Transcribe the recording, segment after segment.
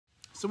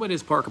So what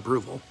is park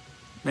approval?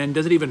 And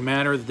does it even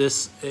matter that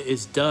this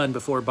is done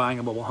before buying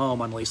a mobile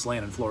home on leased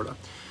land in Florida?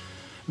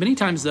 Many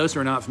times those who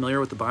are not familiar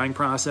with the buying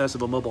process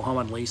of a mobile home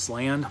on leased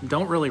land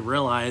don't really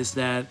realize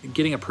that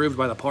getting approved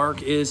by the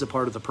park is a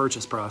part of the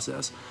purchase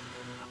process,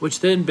 which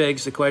then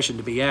begs the question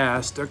to be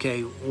asked,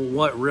 okay,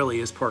 what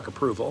really is park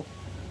approval?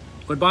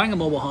 When buying a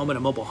mobile home in a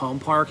mobile home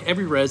park,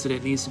 every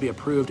resident needs to be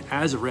approved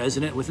as a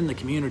resident within the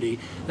community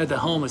that the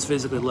home is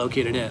physically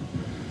located in.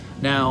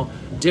 Now,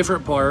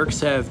 different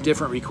parks have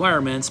different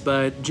requirements,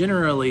 but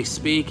generally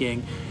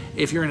speaking,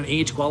 if you're in an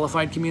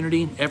age-qualified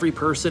community, every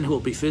person who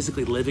will be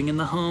physically living in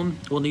the home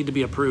will need to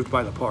be approved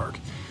by the park.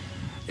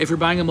 If you're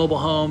buying a mobile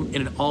home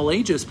in an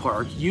all-ages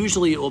park,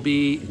 usually you'll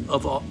need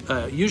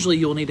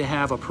to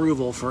have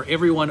approval for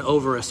everyone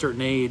over a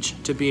certain age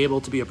to be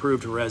able to be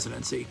approved for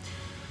residency.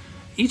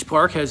 Each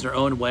park has their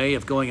own way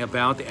of going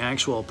about the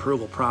actual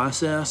approval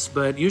process,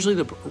 but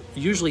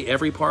usually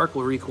every park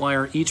will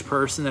require each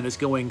person that is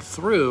going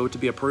through to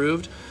be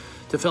approved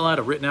to fill out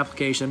a written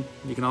application.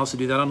 You can also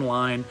do that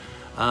online.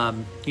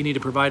 You need to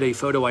provide a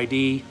photo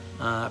ID,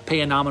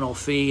 pay a nominal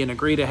fee, and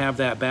agree to have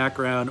that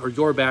background or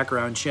your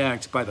background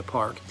checked by the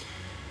park.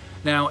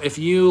 Now, if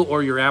you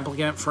or your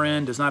applicant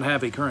friend does not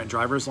have a current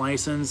driver's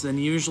license, then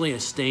usually a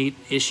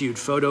state-issued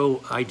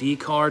photo ID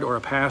card or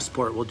a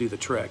passport will do the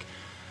trick.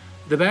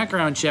 The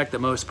background check that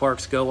most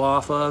parks go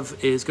off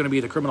of is going to be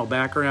the criminal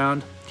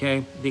background,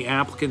 okay, the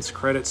applicant's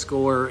credit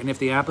score, and if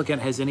the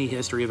applicant has any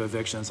history of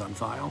evictions on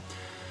file.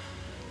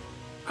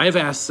 I've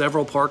asked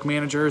several park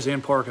managers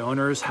and park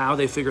owners how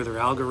they figure their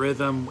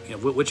algorithm,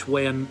 which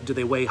one do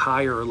they weigh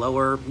higher or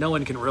lower. No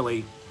one can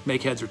really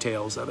make heads or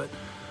tails of it.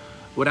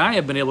 What I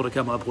have been able to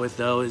come up with,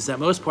 though, is that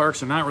most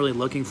parks are not really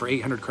looking for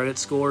 800 credit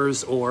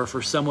scores or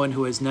for someone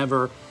who has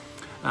never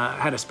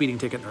had a speeding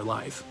ticket in their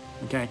life.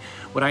 Okay,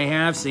 what I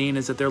have seen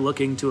is that they're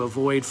looking to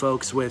avoid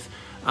folks with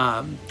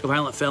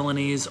violent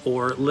felonies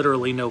or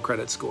literally no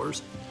credit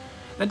scores.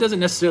 That doesn't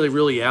necessarily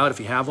rule you out if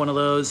you have one of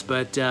those,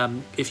 but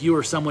if you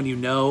or someone you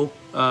know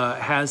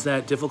has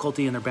that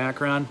difficulty in their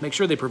background, make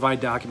sure they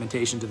provide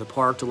documentation to the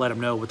park to let them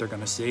know what they're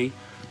going to see,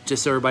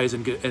 just so everybody's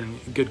in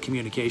good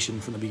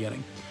communication from the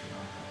beginning.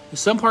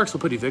 Some parks will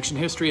put eviction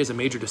history as a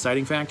major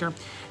deciding factor.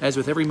 As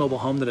with every mobile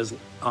home that is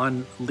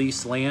on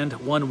leased land,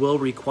 one will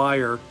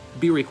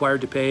be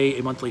required to pay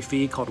a monthly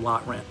fee called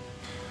lot rent.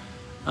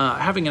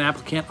 Having an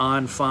applicant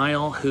on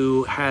file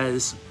who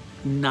has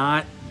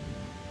not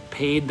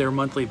paid their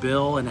monthly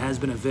bill and has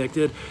been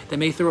evicted, that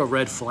may throw a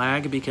red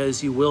flag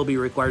because you will be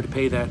required to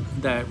pay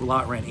that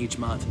lot rent each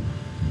month.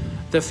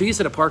 The fees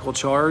that a park will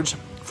charge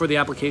for the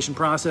application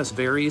process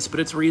varies, but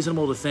it's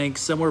reasonable to think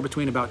somewhere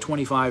between about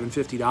 $25 and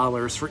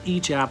 $50 for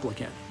each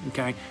applicant,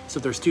 okay? So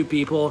if there's 2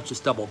 people,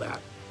 just double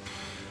that.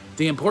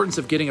 The importance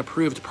of getting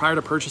approved prior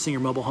to purchasing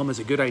your mobile home is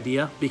a good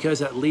idea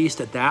because at least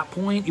at that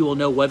point, you will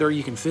know whether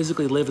you can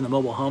physically live in the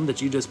mobile home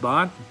that you just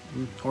bought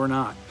or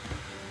not.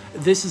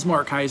 This is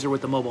Mark Kaiser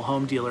with the Mobile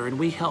Home Dealer, and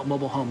we help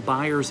mobile home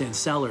buyers and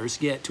sellers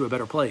get to a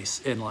better place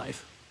in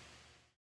life.